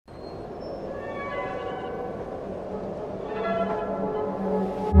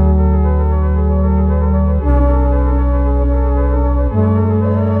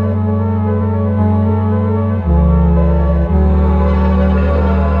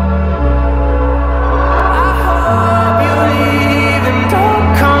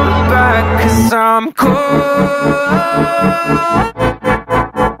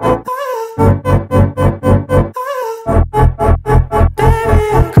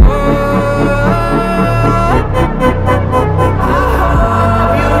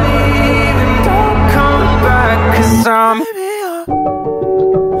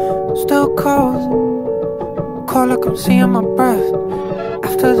I'm seeing my breath.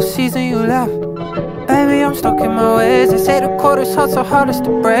 After the season you left, baby, I'm stuck in my ways. They say the coldest hearts are hardest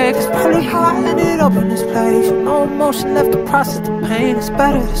to break. It's probably how I ended up in this place. No emotion left to process the pain. It's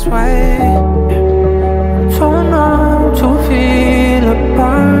better this way. I'm too numb to feel a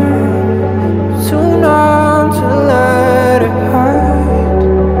burn, too numb to let it hurt.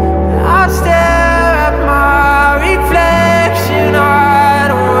 I stare at my reflection, I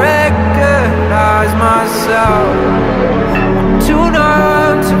don't recognize myself. I'm too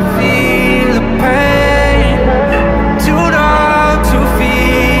numb to feel the pain, too numb to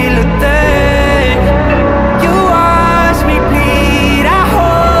feel a thing. You watch me bleed, I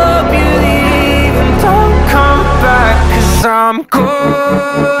hope you leave and don't come back, 'cause I'm good.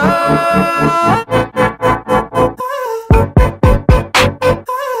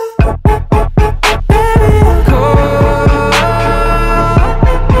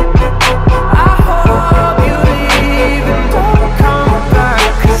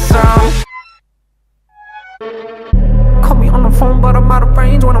 But I'm out of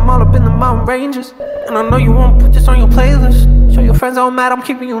range when I'm all up in the mountain ranges. And I know you won't put this on your playlist. Show your friends I'm mad, I'm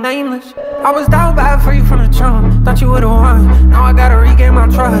keeping you nameless. I was down bad for you from the jump, thought you would've won. Now I gotta regain my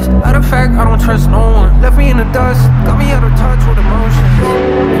trust.